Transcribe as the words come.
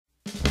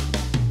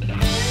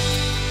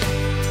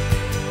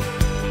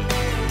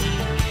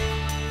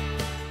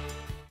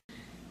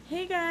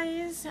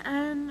guys,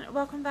 and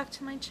welcome back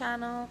to my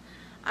channel.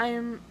 I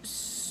am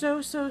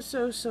so sorry.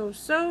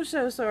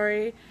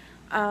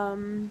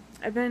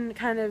 I've been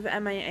kind of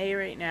MIA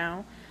right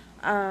now.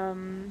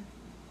 And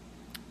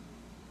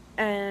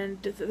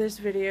this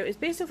video is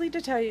basically to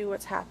tell you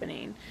what's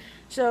happening.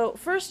 So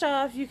first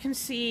off, you can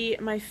see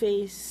my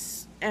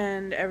face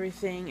and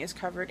everything is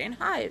covered in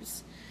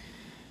hives.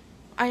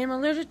 I am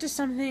allergic to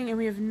something and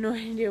we have no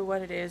idea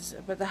what it is,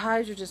 but the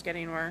hives are just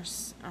getting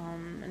worse,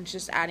 and it's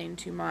just adding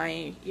to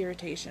my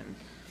irritation.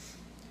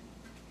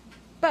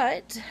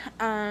 But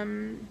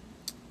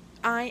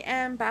I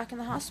am back in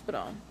the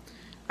hospital.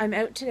 I'm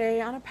out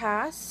today on a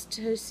pass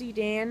to see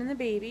Dan and the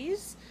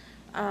babies,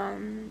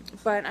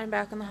 but I'm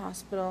back in the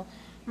hospital.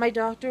 My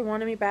doctor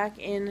wanted me back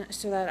in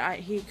so that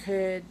he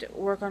could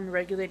work on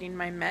regulating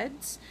my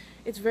meds.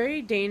 It's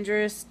very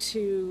dangerous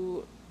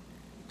to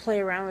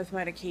play around with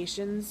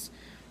medications,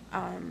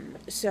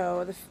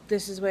 so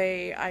this is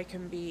way I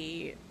can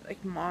be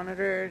like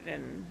monitored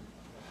and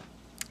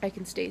I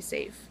can stay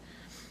safe.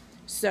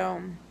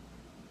 So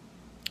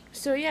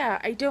yeah,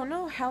 I don't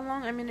know how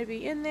long I'm going to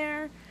be in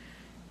there.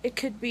 It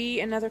could be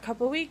another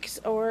couple weeks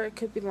or it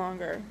could be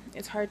longer.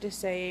 It's hard to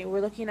say.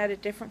 We're looking at a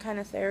different kind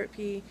of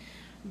therapy,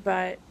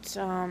 but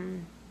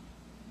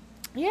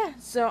yeah,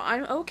 so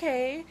I'm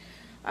okay,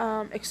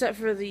 except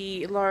for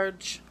the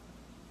large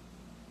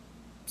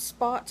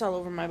spots all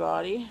over my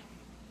body.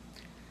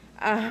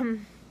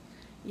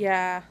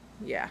 Yeah,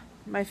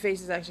 my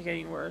face is actually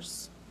getting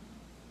worse.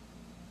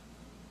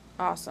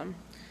 Awesome.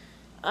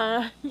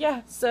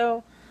 Yeah,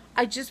 so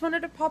I just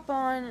wanted to pop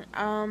on.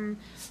 I'm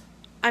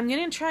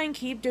gonna try and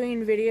keep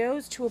doing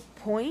videos to a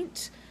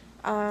point.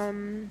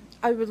 I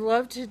would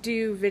love to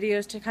do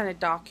videos to kind of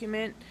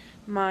document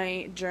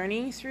my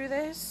journey through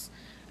this,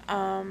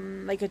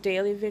 like a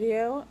daily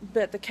video,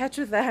 but the catch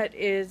with that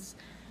is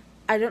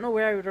I don't know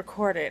where I would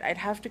record it. I'd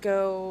have to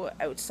go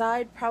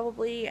outside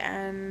probably,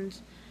 and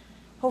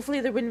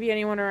hopefully there wouldn't be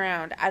anyone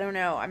around. I don't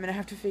know. I'm going to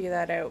have to figure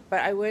that out,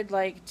 but I would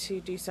like to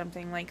do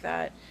something like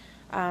that.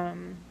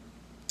 And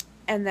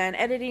then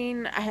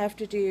editing I have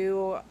to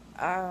do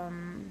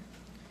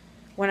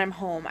when I'm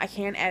home. I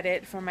can't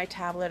edit from my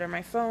tablet or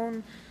my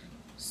phone,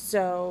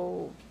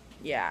 so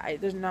yeah,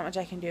 there's not much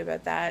I can do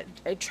about that.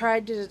 I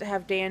tried to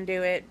have Dan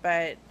do it,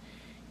 but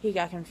he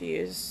got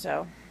confused,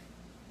 so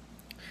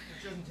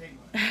it doesn't take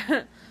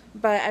much.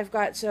 But I've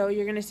got, so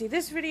you're going to see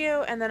this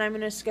video, and then I'm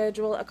going to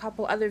schedule a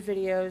couple other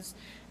videos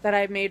that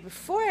I made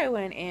before I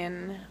went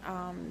in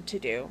to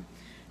do.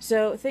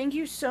 So thank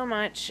you so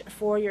much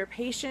for your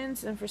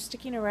patience and for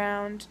sticking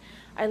around.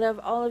 I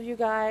love all of you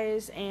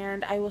guys,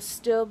 and I will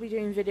still be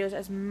doing videos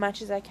as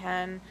much as I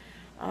can,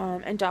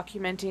 and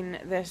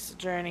documenting this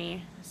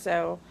journey.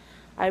 So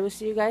I will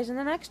see you guys in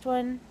the next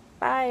one.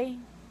 Bye!